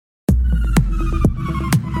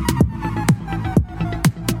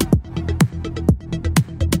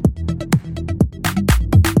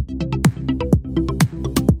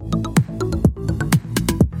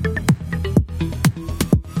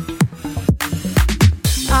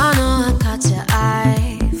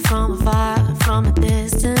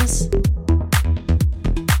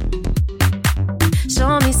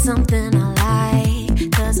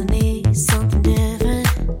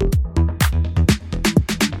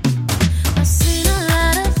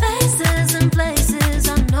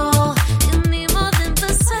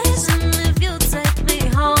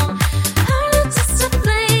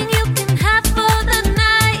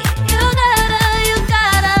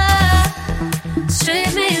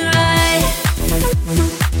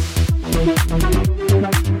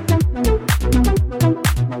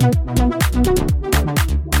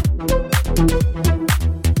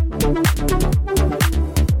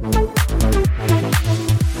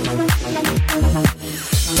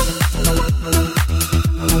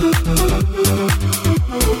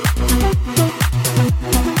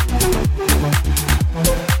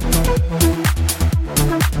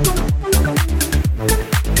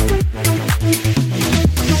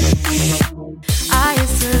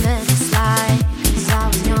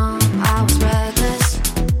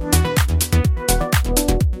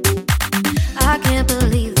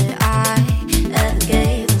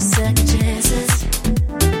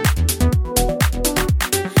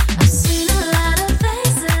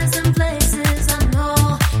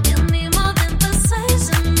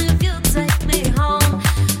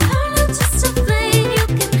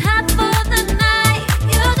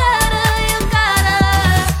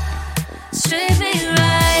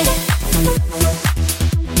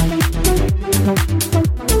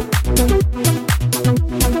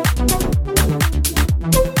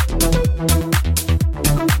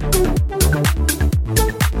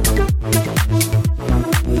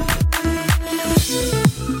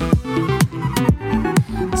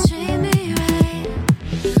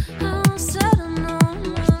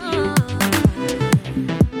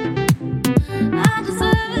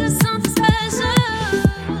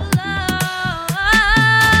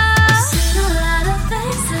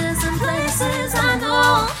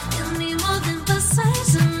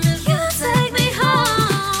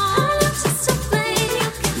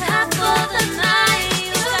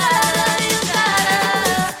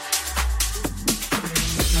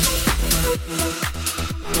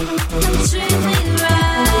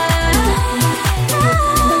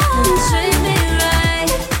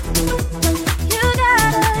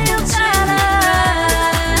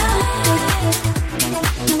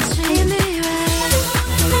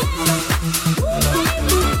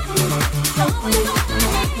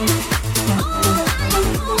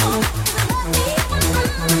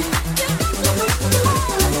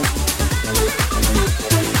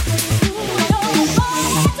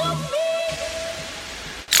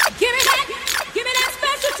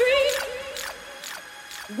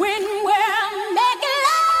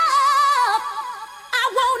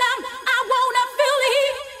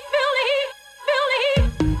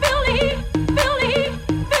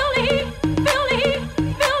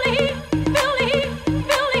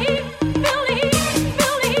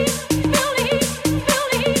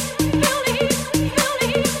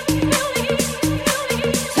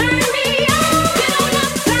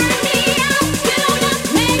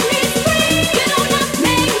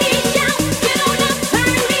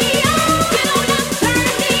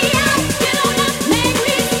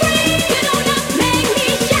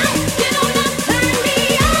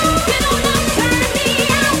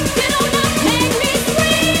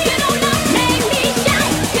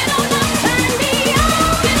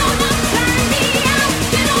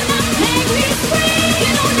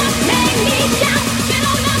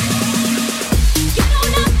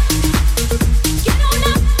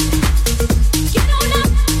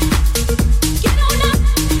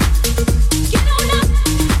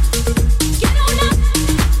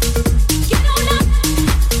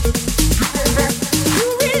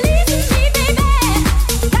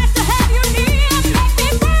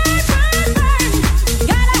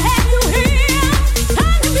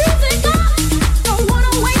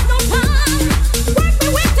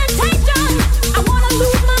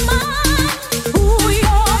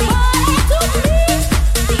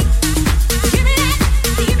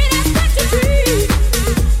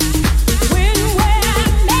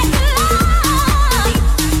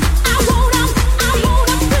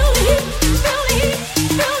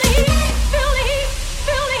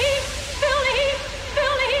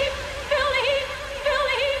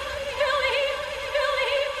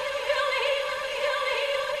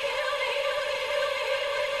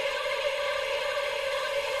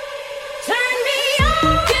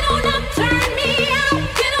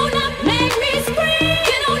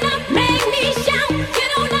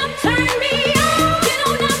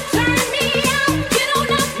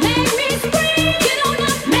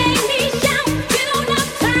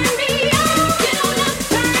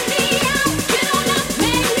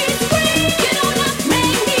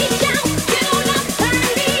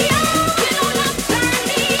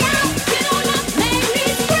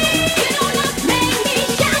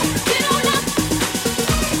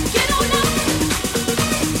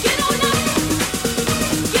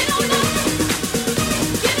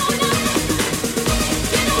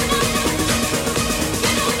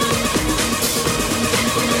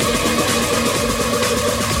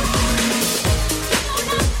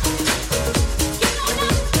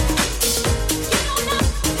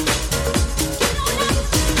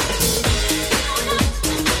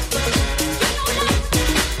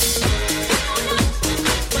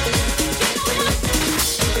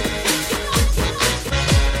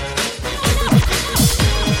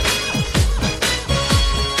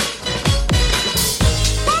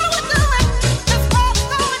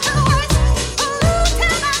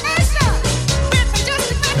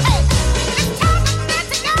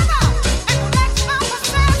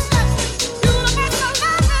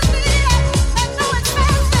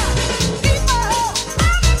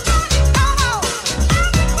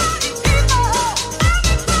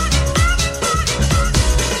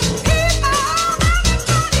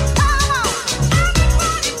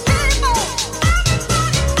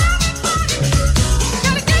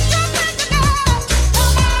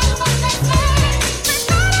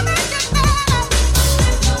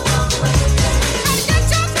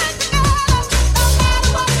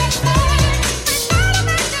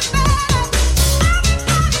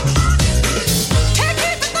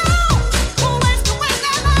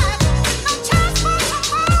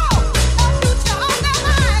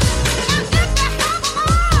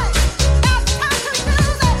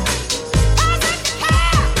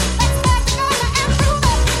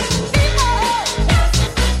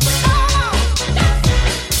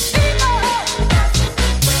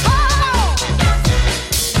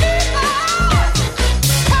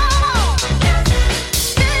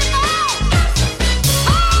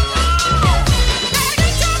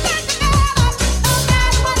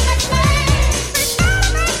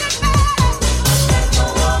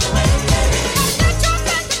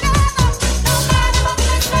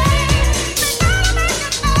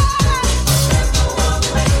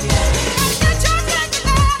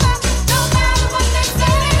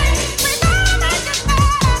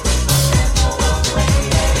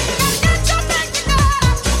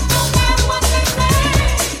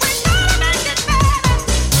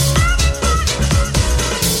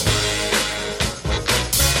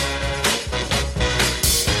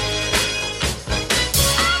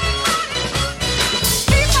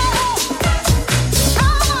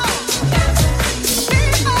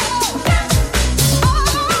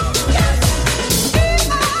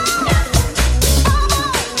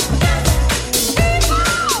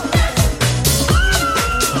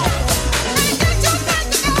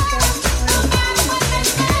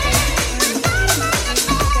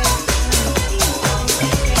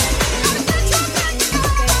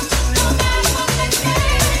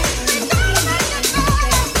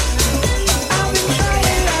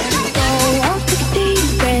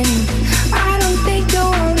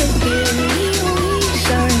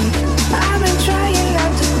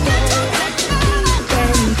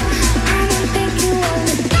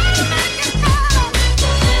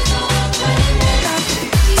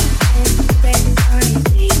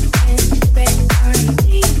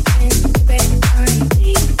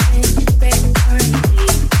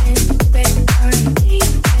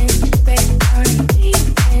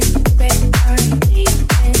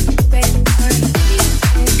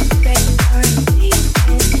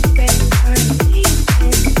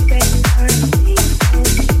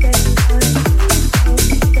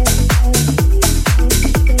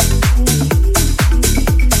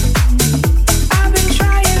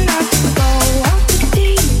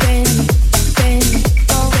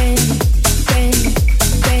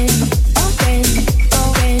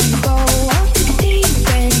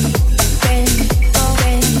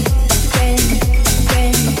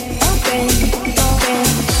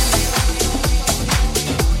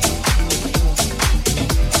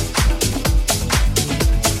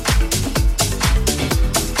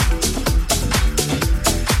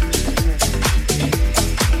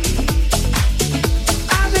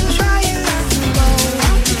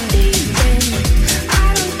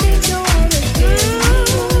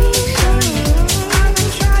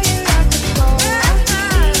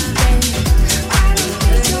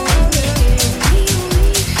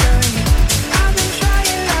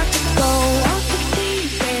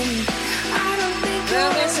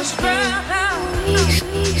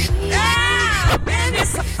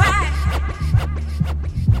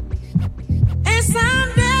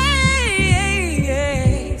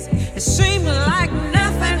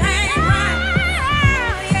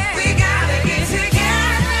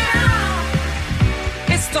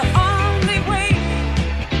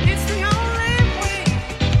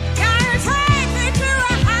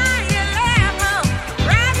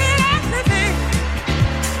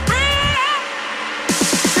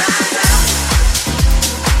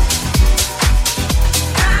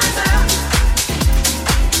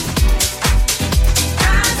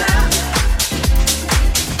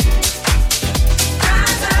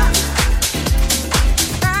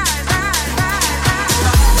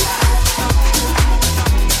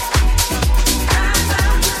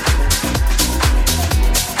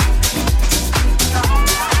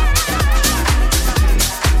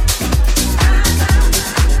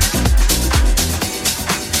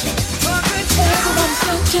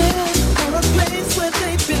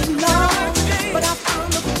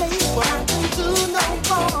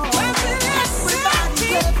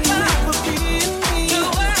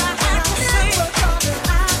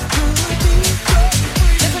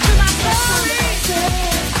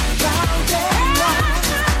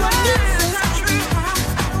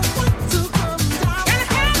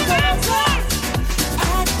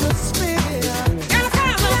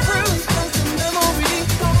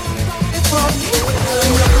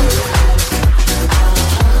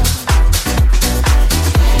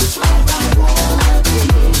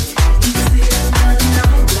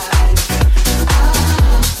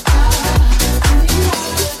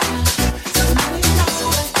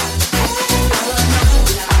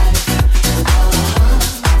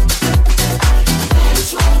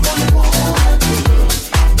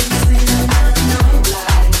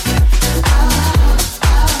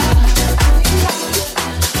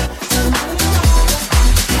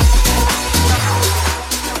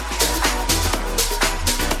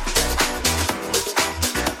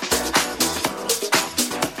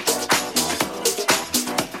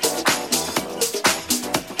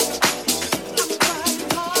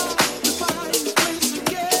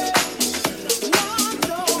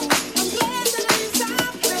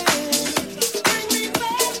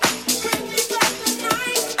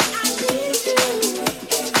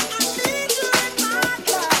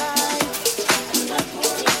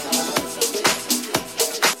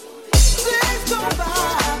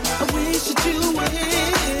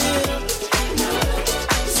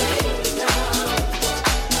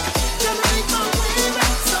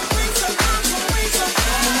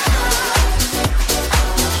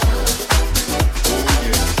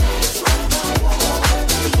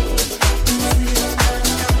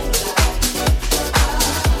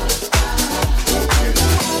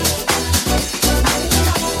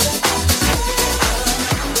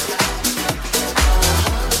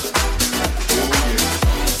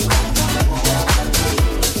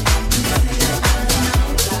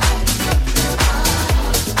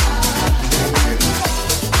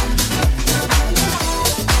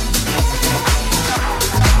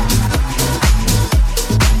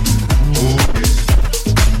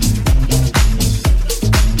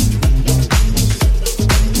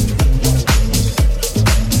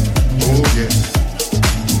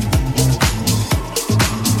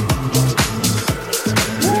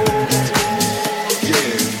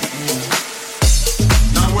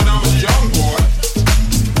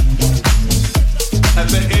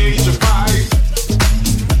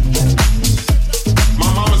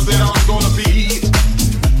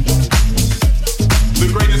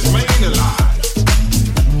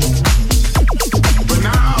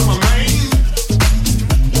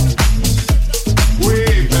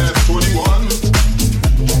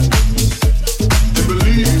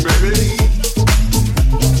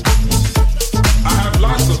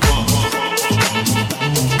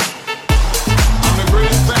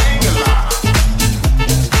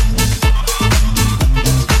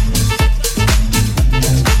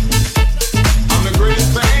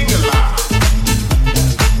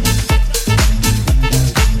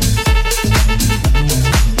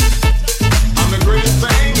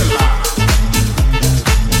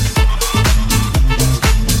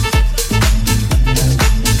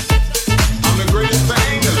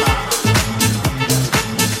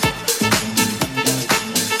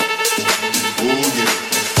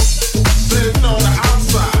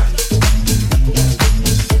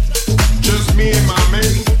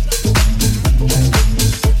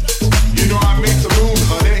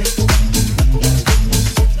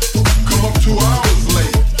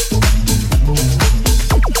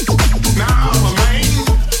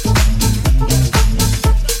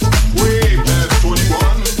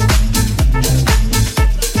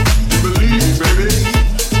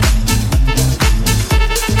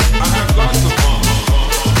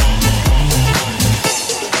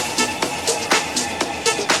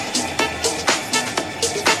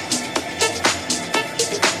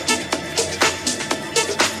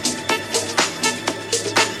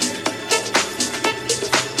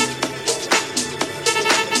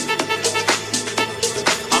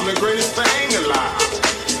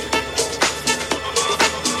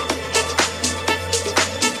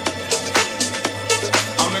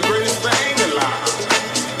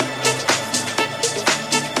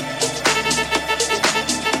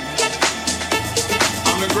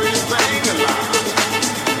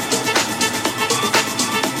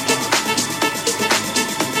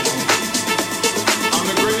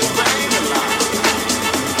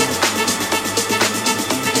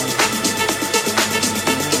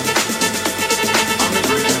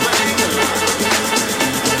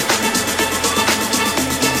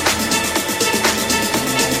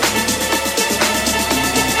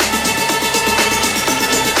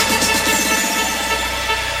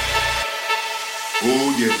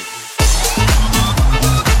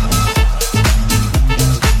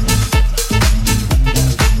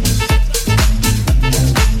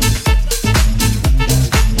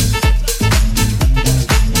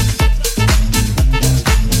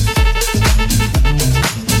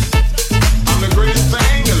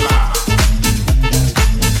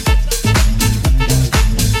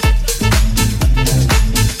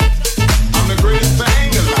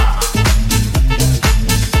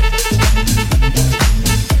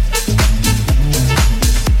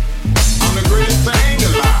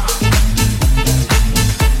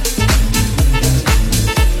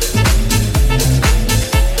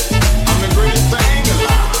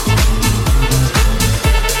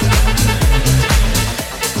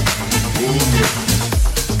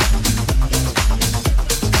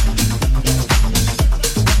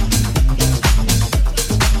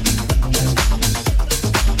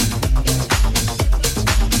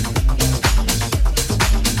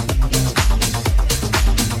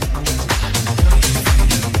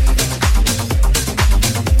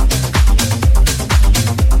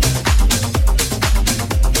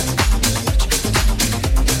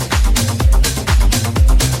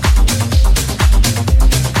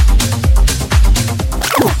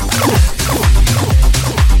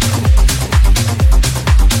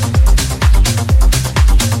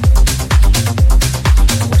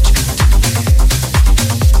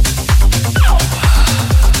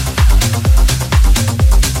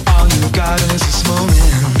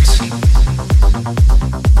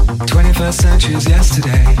centuries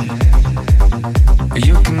yesterday.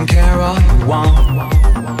 You can care all you want.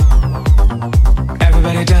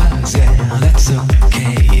 Everybody does, yeah, that's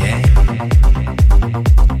okay, yeah.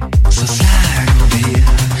 So slide over here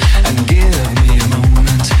and give me a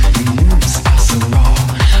moment. Your moves are so raw.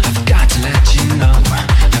 I've got to let you know.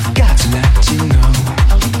 I've got to let you know.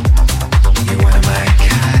 You're one of my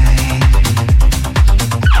kind.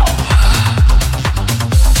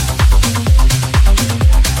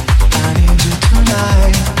 I need you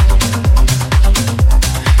tonight,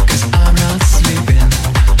 'cause I'm not sleeping.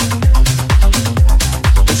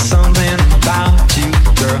 There's something about you,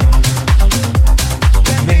 girl,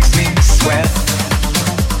 that makes me sweat.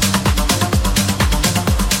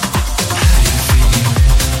 How do you feel?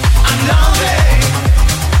 I'm lonely.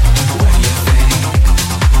 What do you think?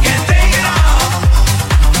 Can't think at all.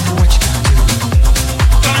 What you gonna do?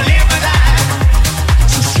 Gonna live my life.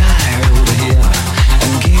 So slide over here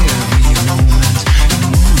and give me a moment. Your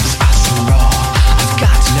moves are so raw. I've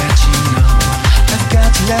got to let you know. I've got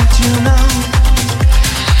to let you know.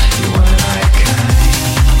 You're one of my kind.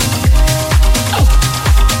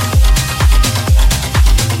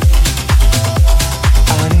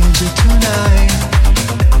 I need you tonight,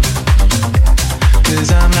 'cause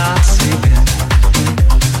I'm not sleeping.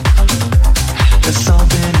 There's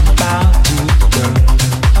something about you, girl,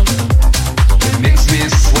 that makes me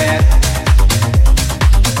sweat.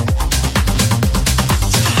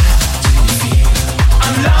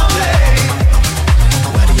 I'm lonely.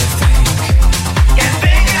 What do you think? Can't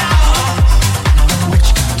think at all. What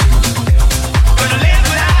you gonna do? Gonna live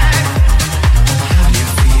my life. How do you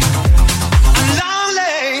feel? I'm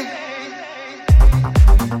lonely.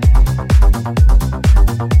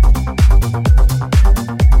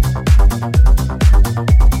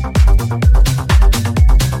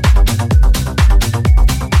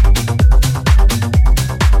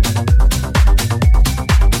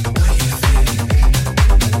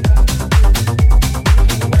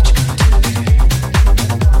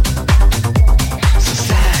 So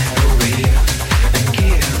slide over here and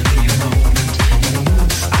give me a moment. Your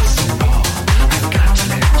moves are so raw. I've got to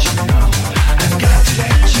let you know. I've got to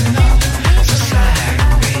let you know. So slide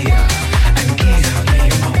over here and give me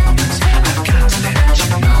a moment. I've got to let you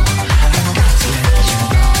know. I've got to let you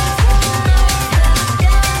know.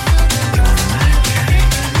 You're one of my kind.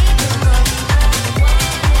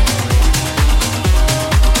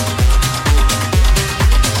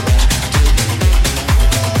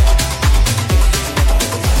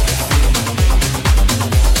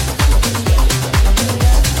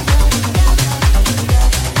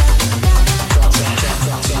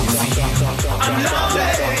 I'm lonely.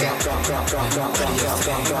 Can't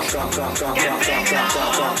think at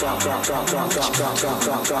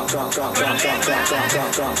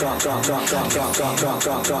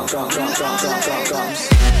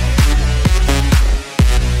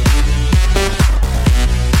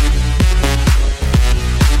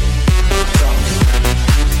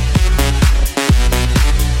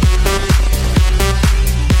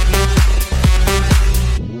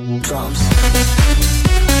Drums.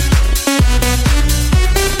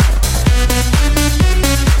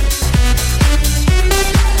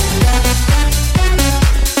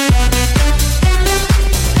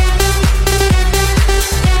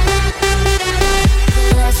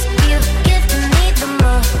 Yes.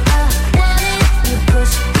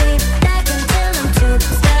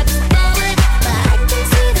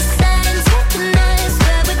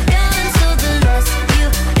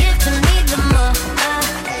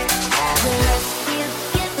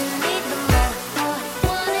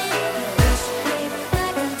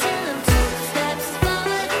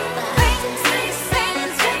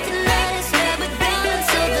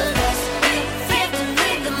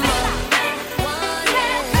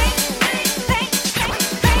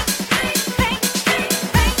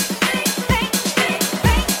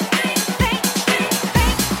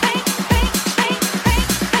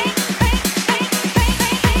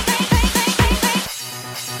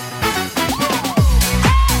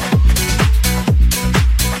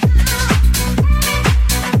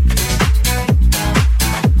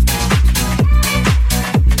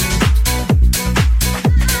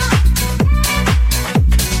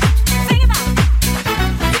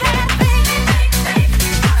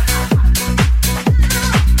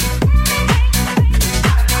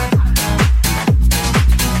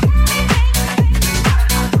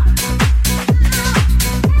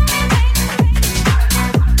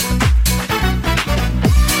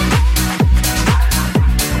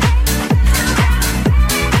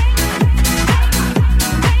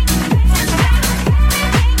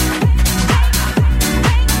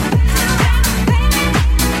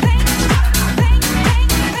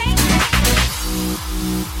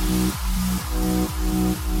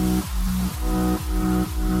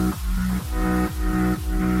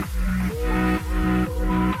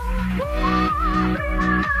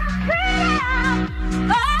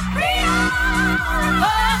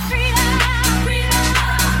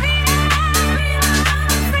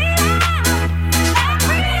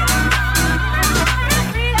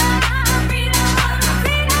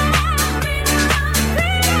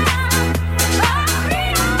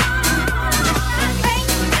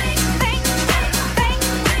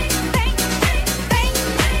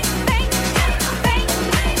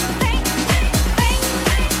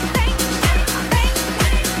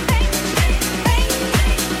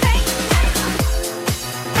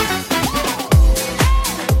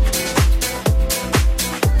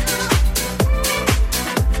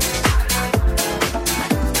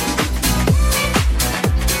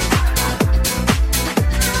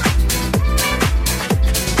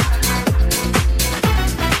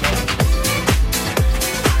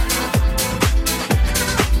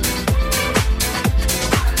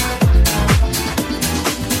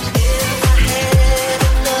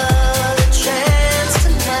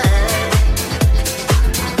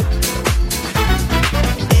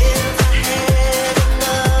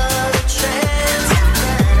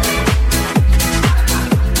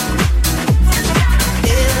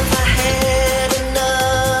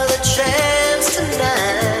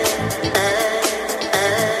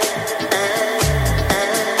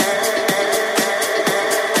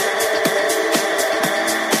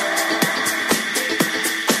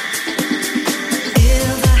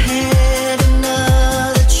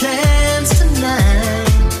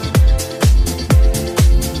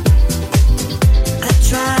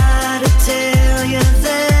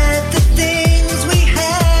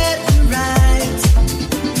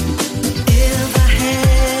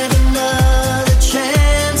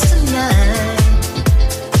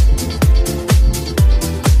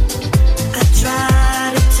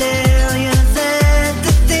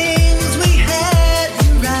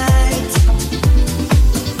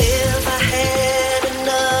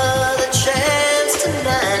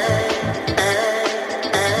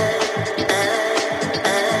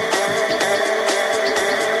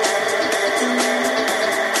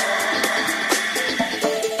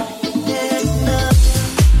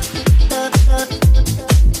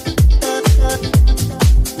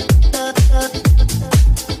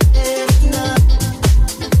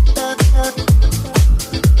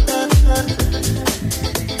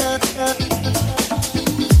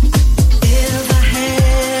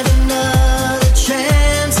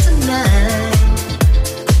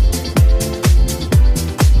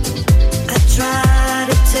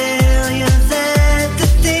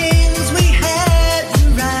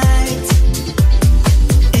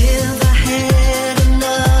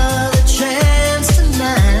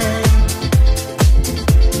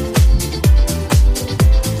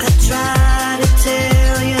 Try to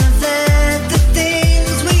tell you that the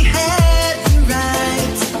things we had were right.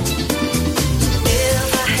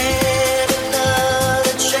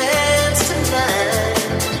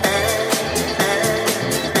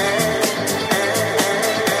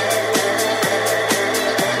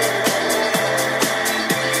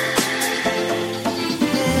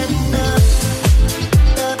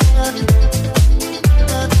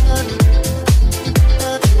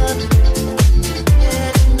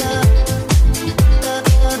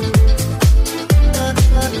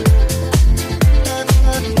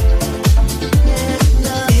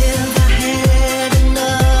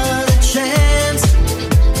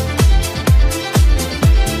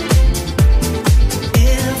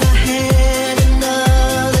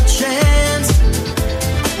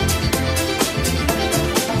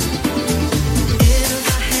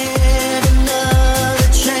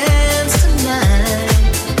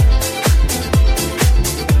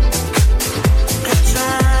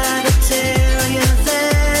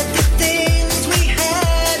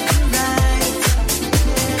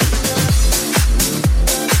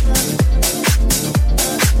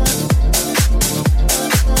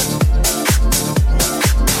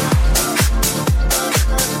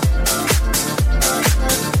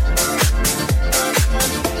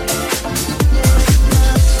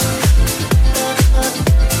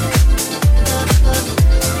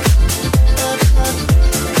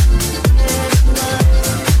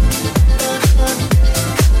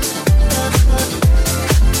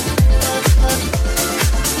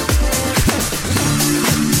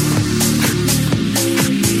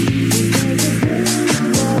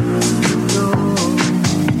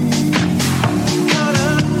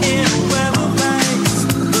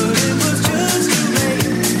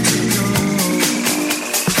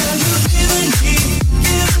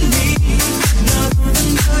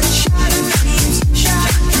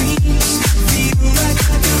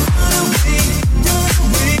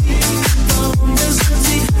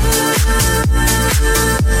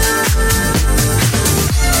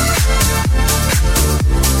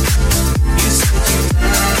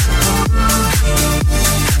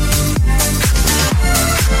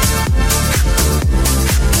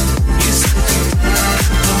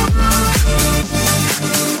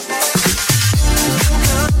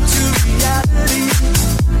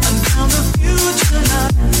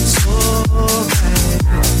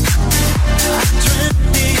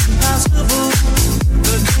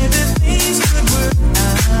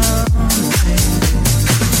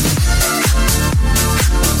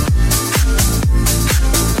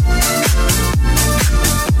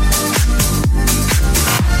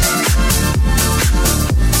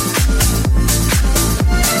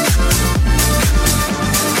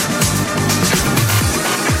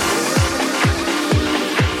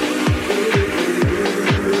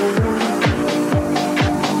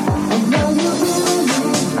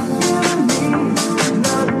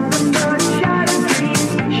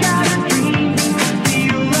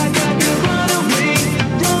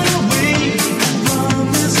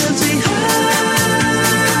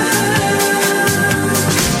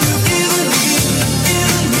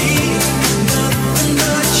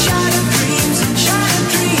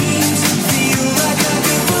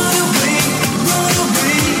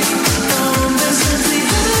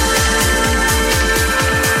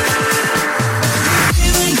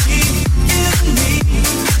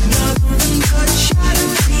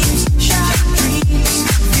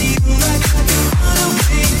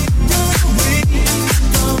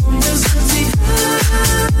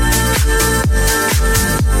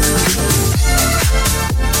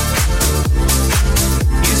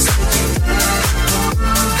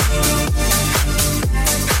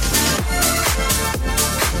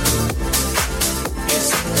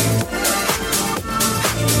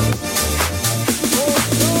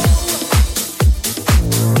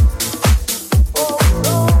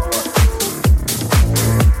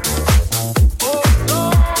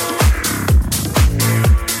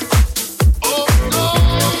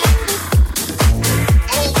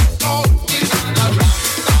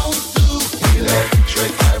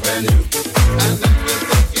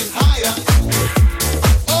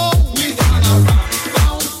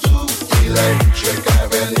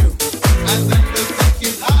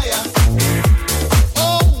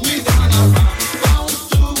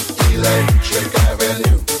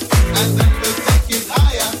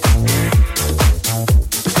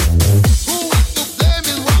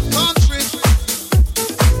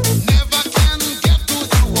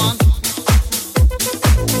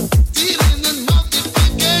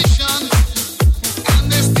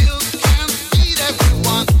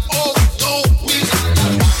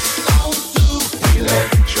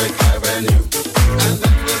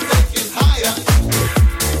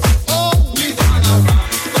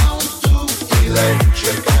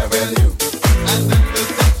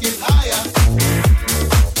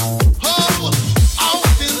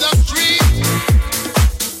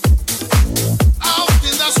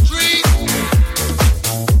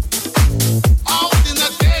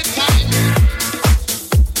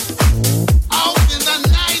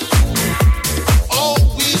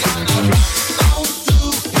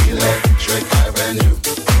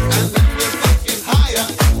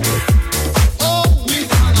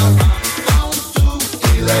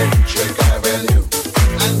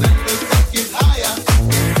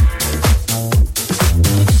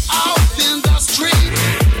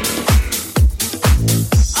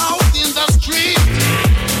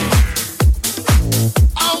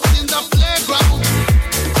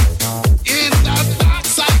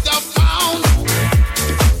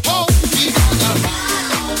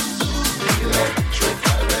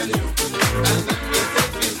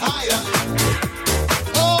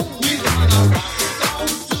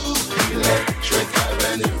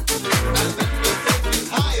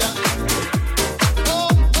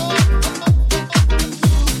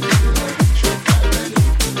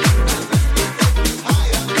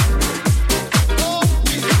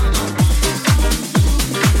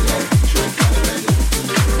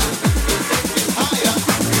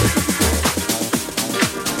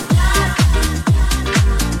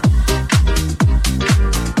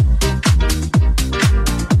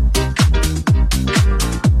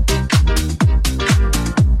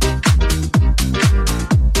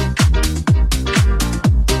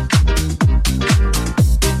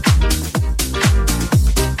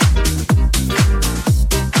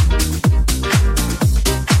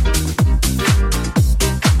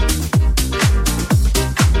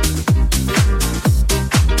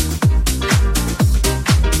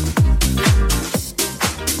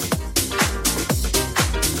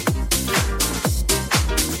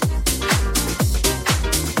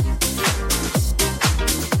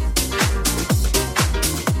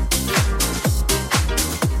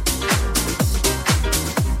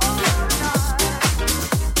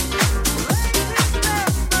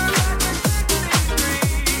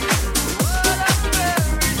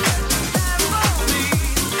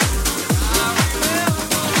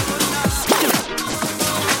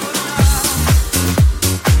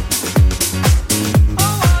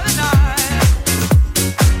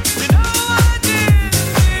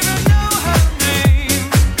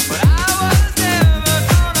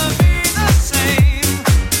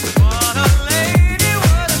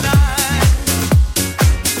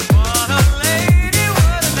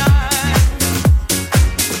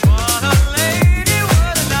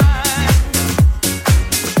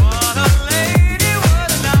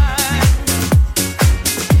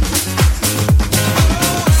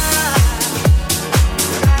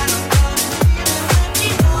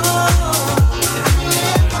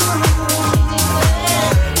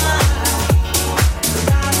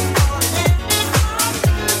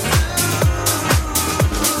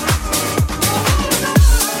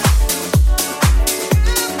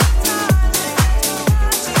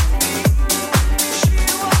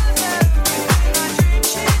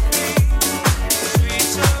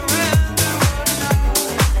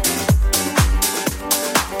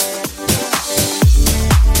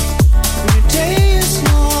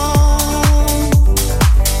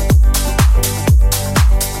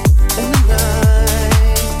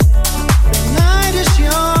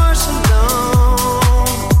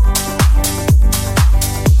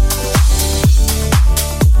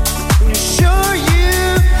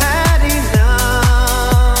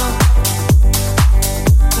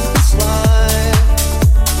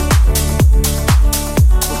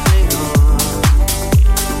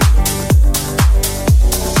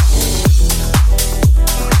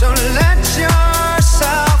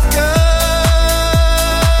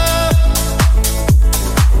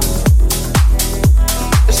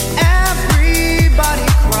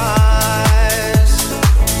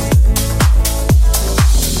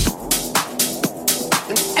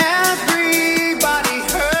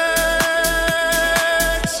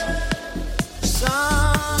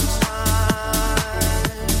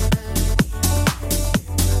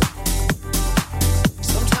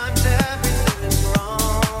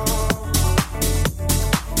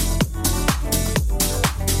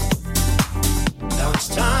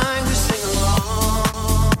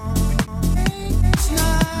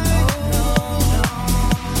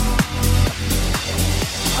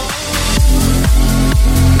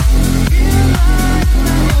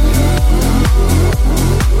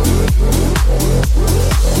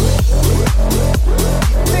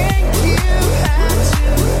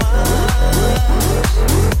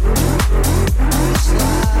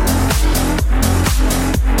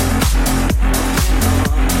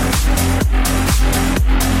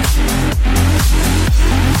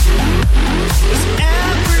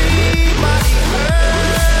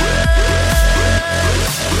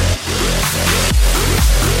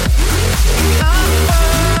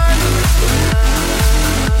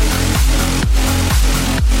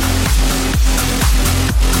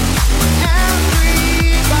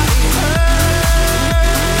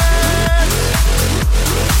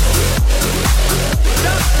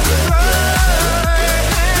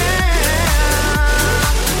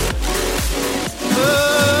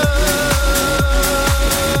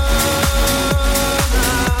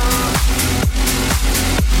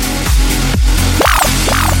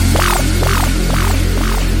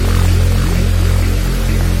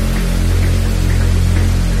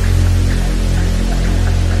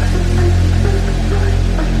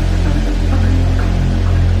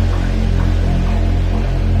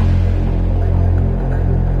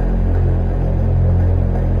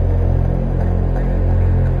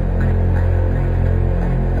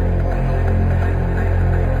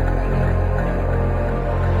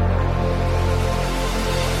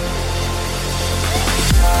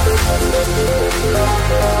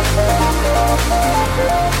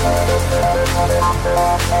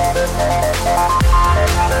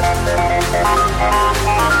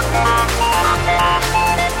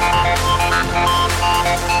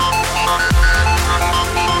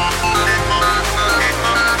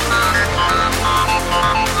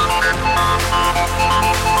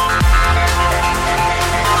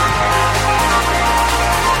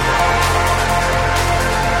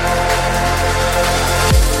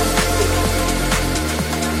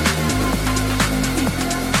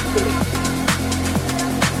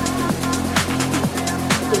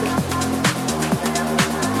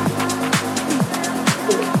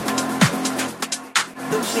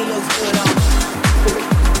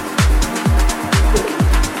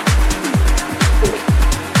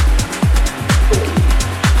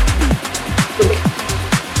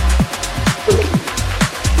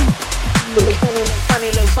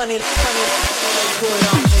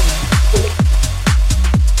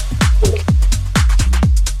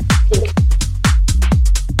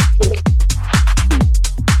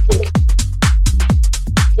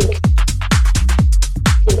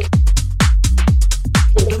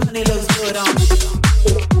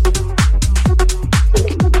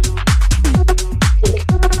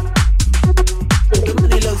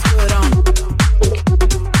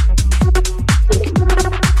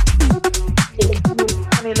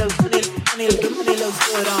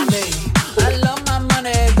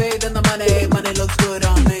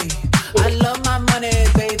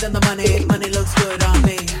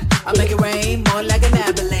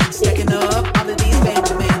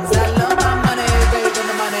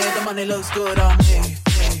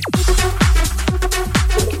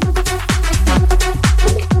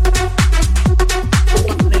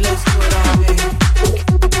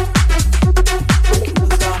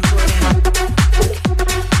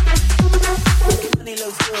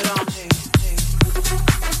 Looks good on me.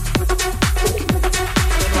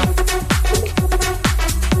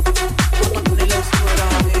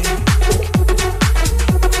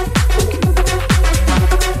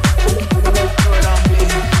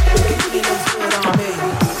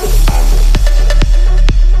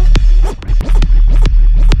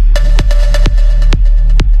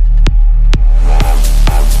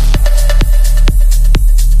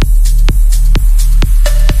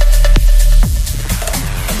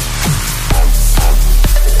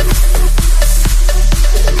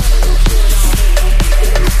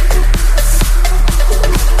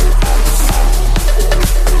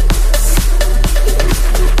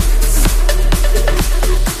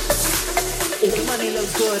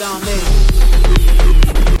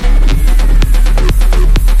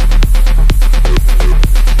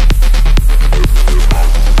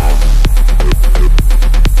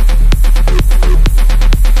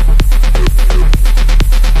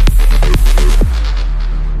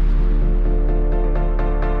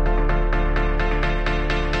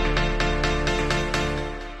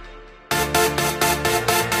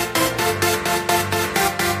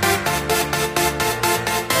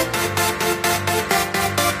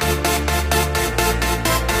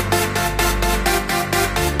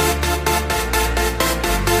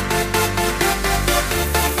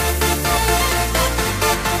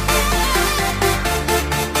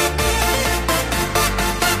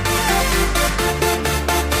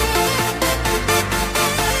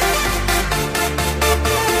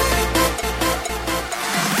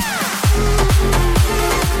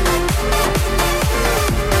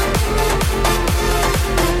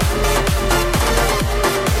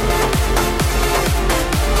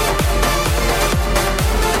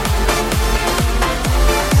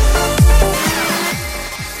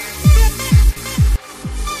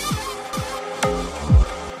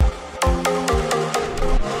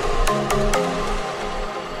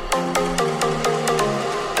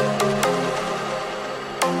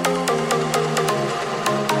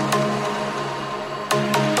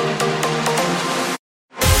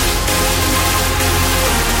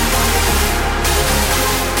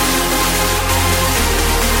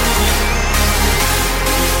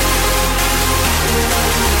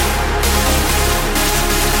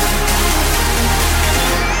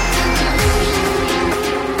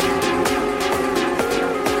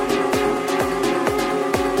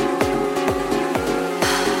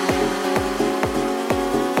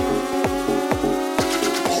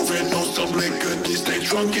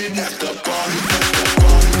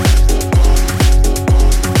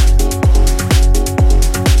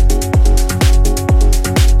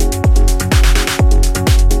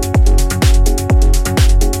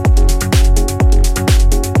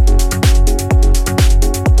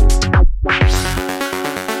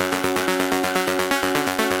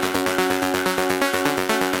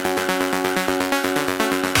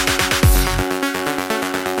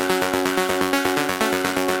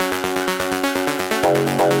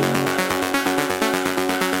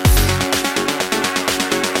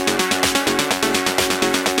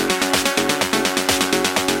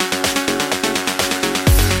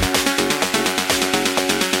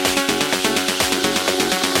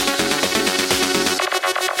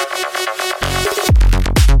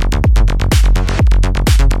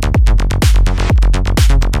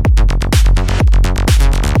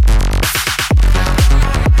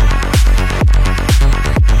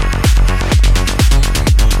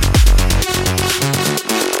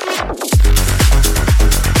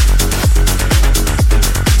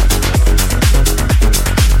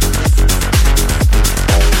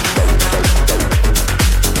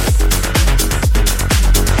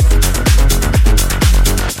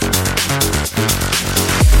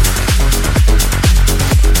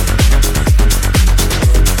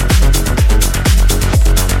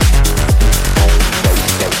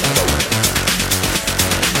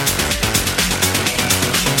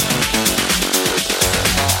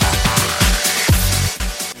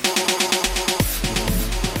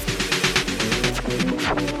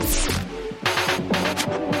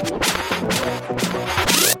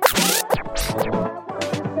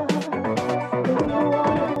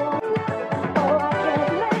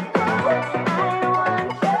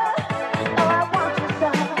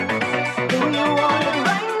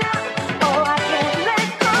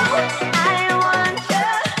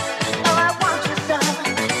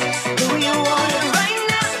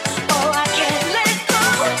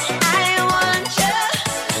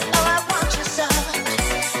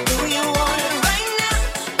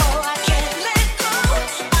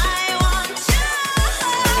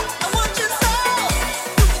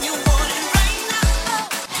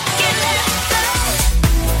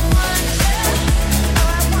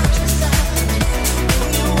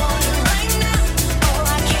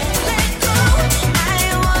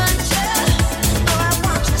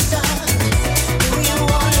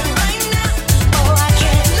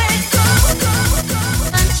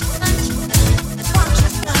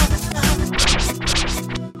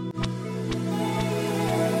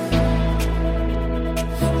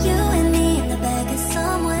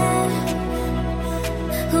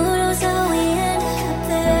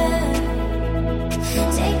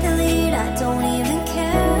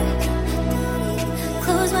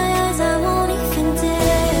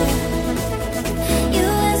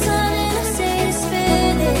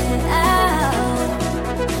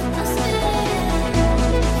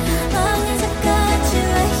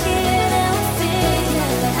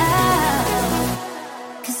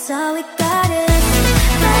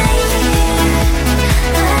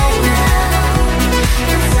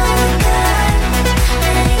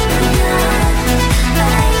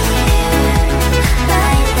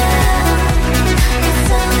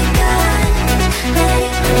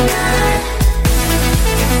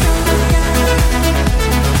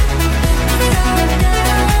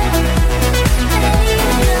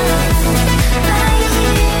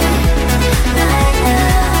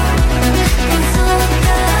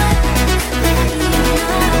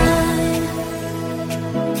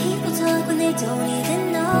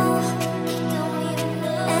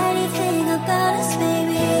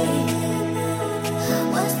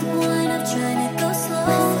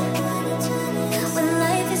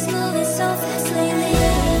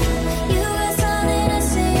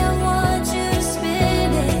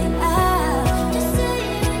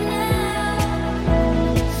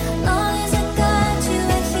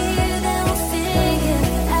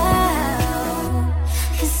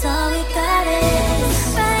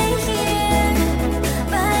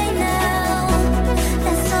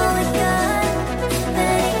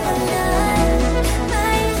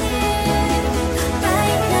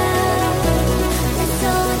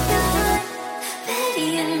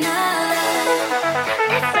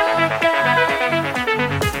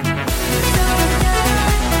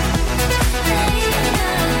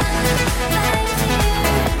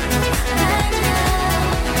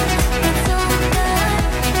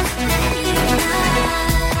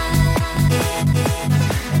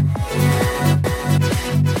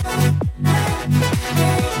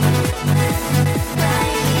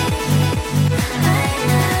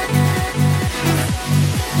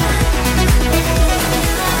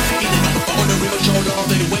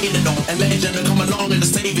 And legend to come along and to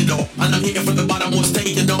save it all. And I'm here from the bottom, was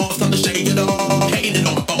taking off, time to shake it off. Hate it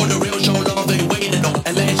all, but all the real show love they waiting on.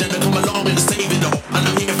 And legend to come along and to save it all. And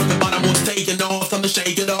I'm here from the bottom, was taking off, time to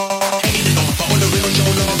shake it off. Hate it all, but all the real show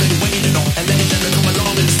love they waiting on. And legend to come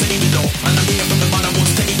along and to save it all. And I'm here from the bottom,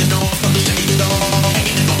 was taking off, time to shake it off.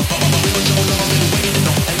 Hate it all, but all the real show love they waiting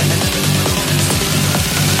on. And legend to come along and to save it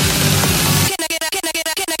all.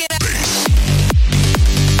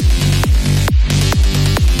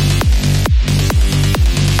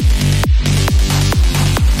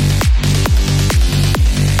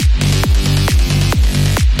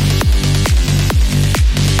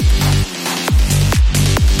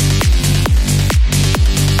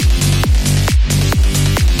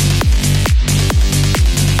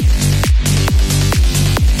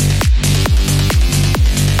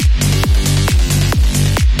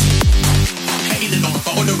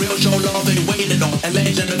 And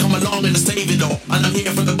legend to come along and to save it all. And I'm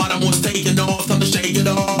here from the bottom, was taking off, time to shake it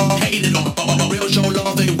off. Hate it all, but all the real show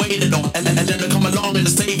love they waited on. And legend to come along and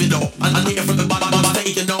to save it all. And I'm here from the bottom, was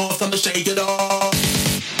taking off, time to shake it off.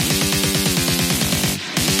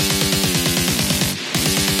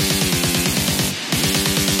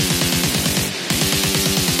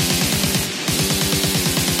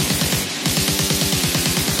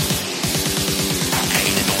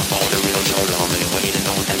 Hate it all, all the real show love they waited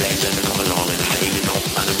on. And legend to come along and to save it all.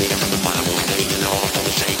 And I'm here from the bottom, was taking off, time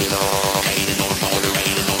to shake it off. Hate it all, all the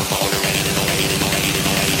rain it all, all the rain it all, hate it all, hate it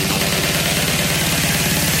all, hate it all.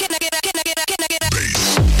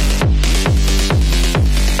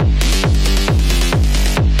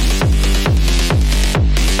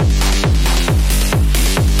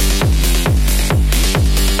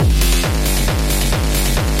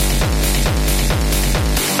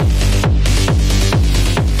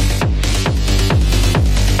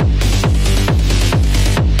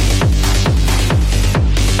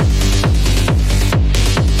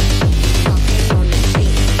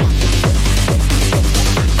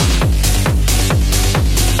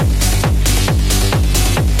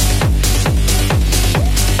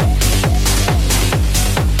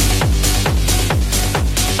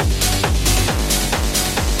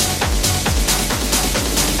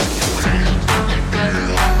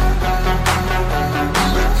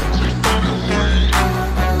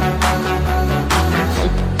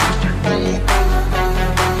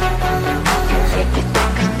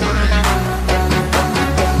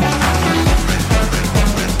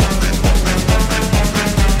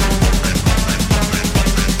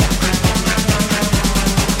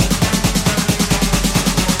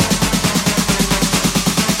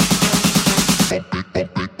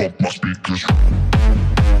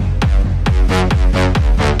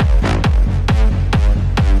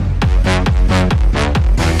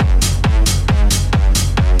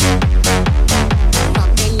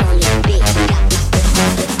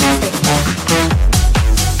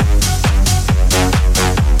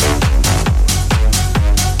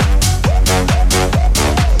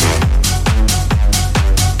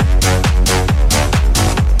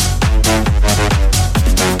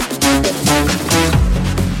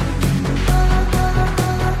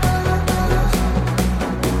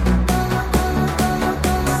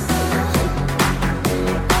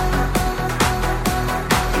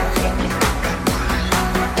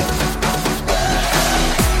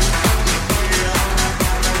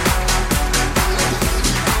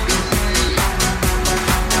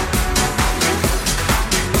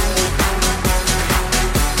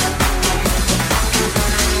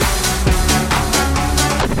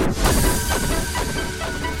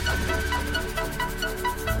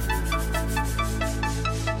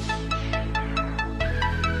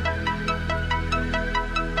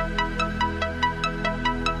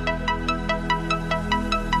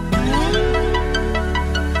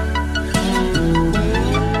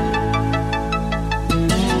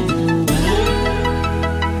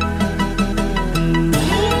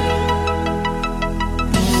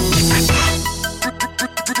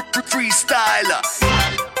 Freestyler,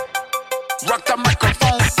 rock the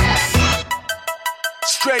microphone,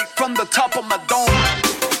 straight from the top of my dome.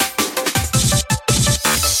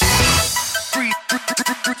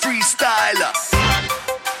 Freestyler,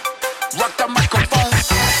 rock the microphone,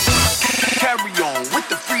 carry on with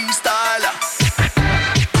the freestyler.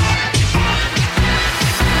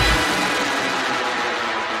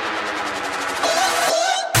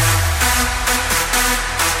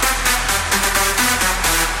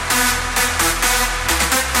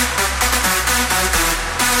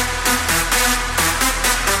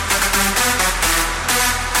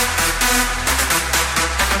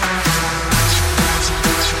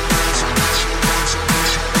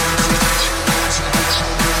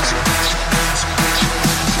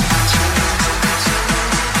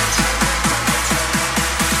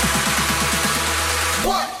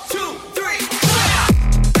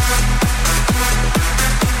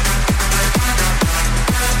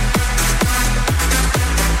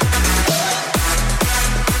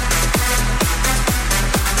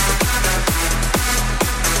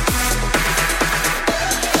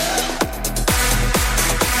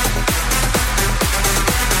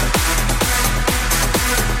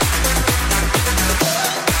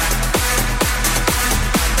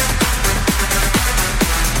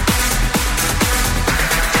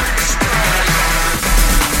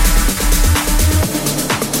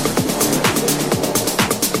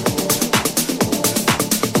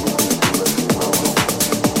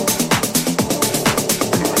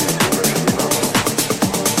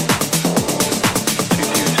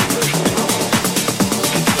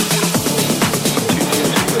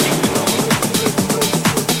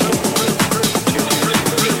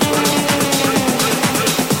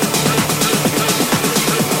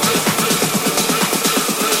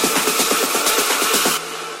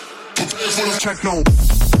 techno.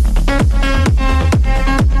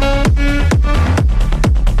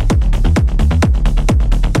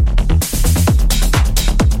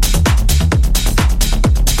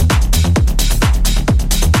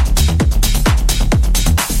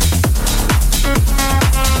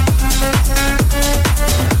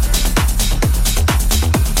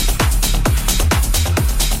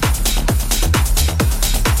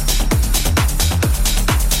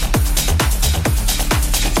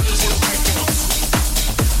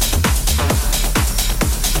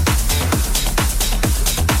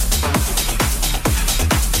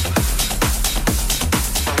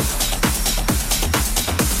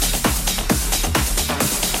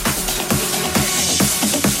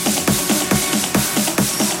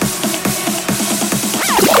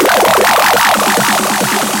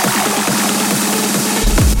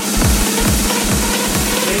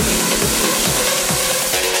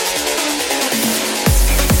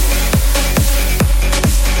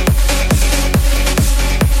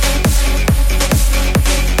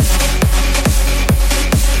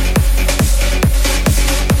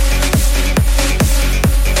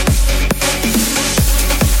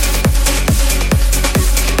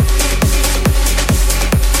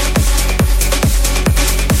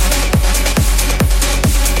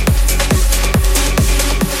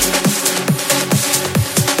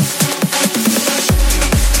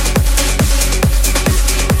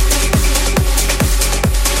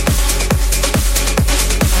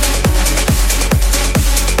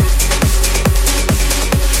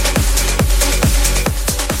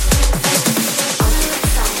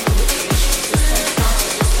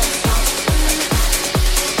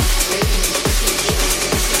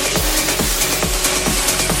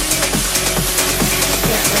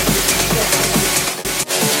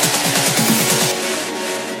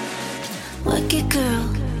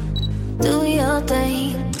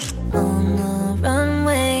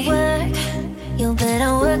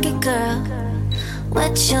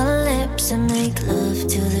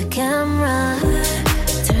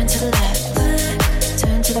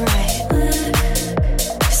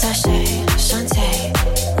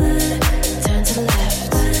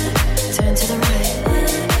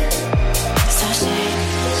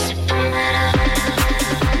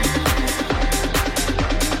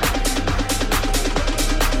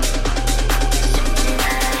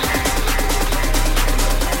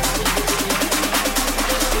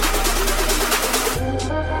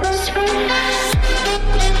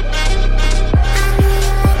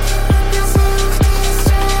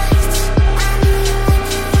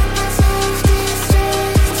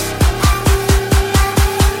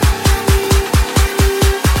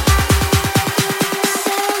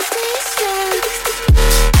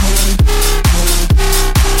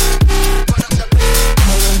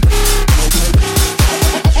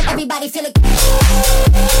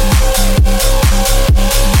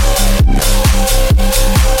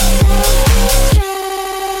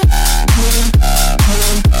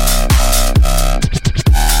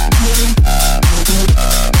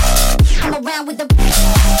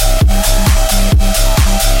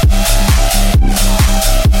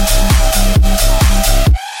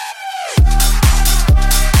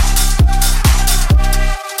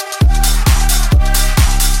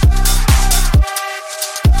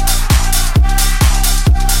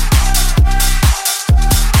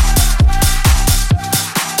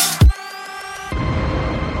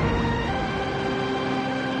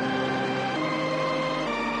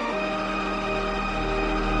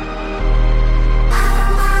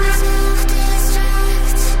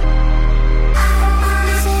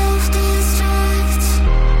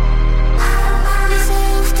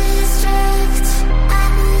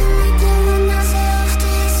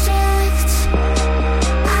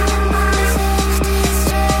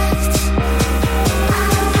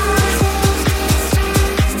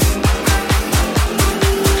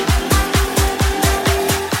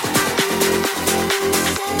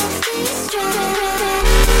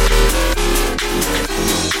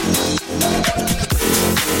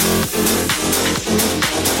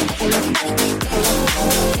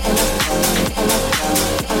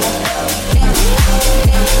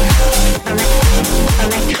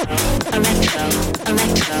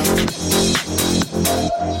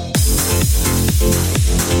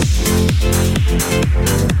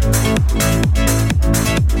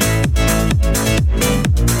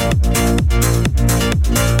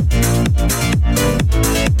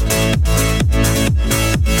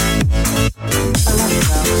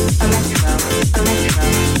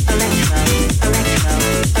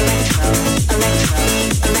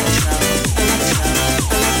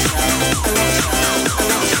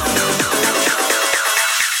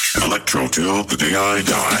 Oi, oi, oi.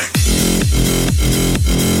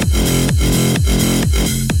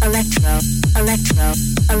 Electro, electro,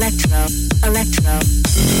 electro, electro.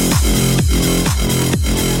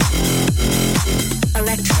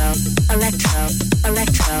 Electro, electro,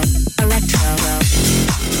 electro, electro.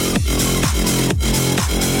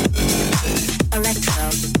 Electro,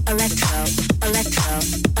 electro, electro,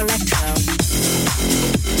 electro.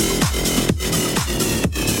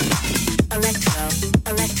 Electro,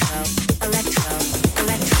 electro, electro,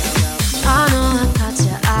 electro. I know I caught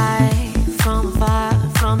your eye from afar,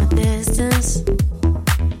 from a distance.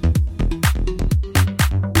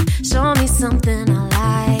 Show me something I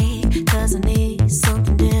like, 'cause I need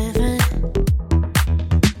something different.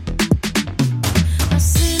 I've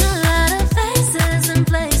seen a lot of faces and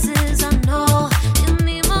places. I know you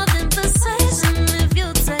need more than persuasion if you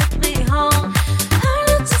take me home. I'm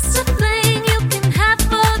not just a fling you can have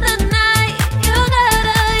for the night. You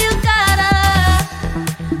gotta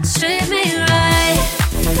treat me right.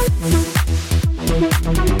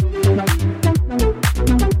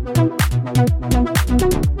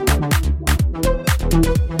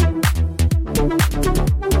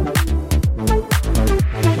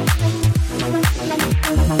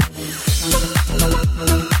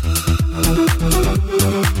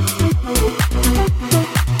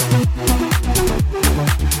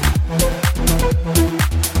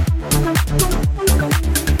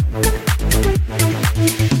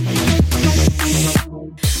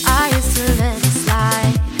 I used to let it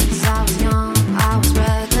slide, 'cause I was young, I was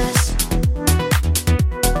reckless.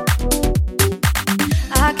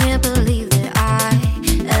 I can't believe that I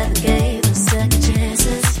ever gave a second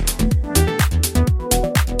chances.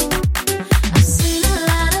 I've seen a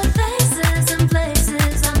lot of faces and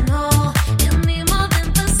places. I know you need more than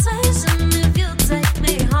persuasion if you take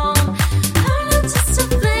me home. I'm not just a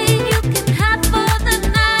fling you can have for the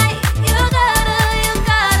night. You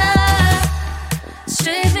gotta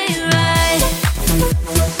treat me right.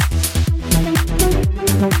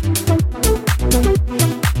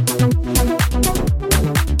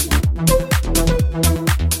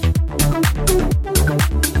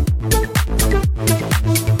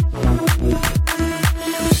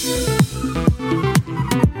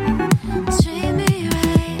 Treat me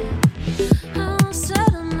right. I won't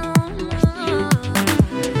settle no more.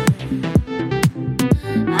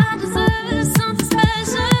 I deserve something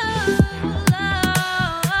special.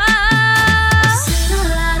 I've seen a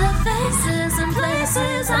lot of faces and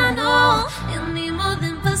places. I know you need more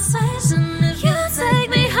than persuasion if you take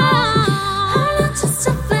me home. I'm not just a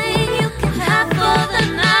fling you can have for the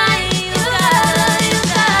night. You gotta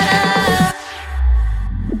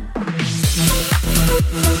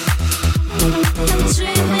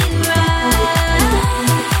treat me right.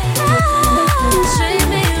 Treat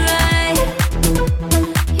me right.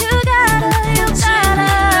 You gotta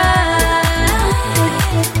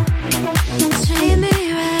treat me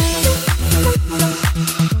right.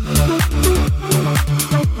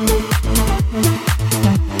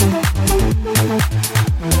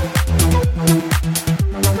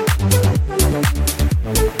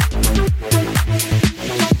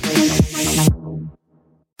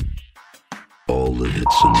 All the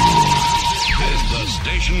hits and more. Is the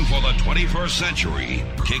station for the 21st century,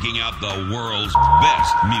 kicking out the world's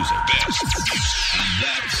best music. Best.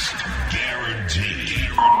 That's guaranteed.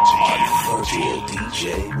 Virtual DJ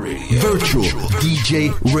Radio. Virtual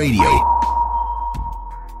DJ Radio.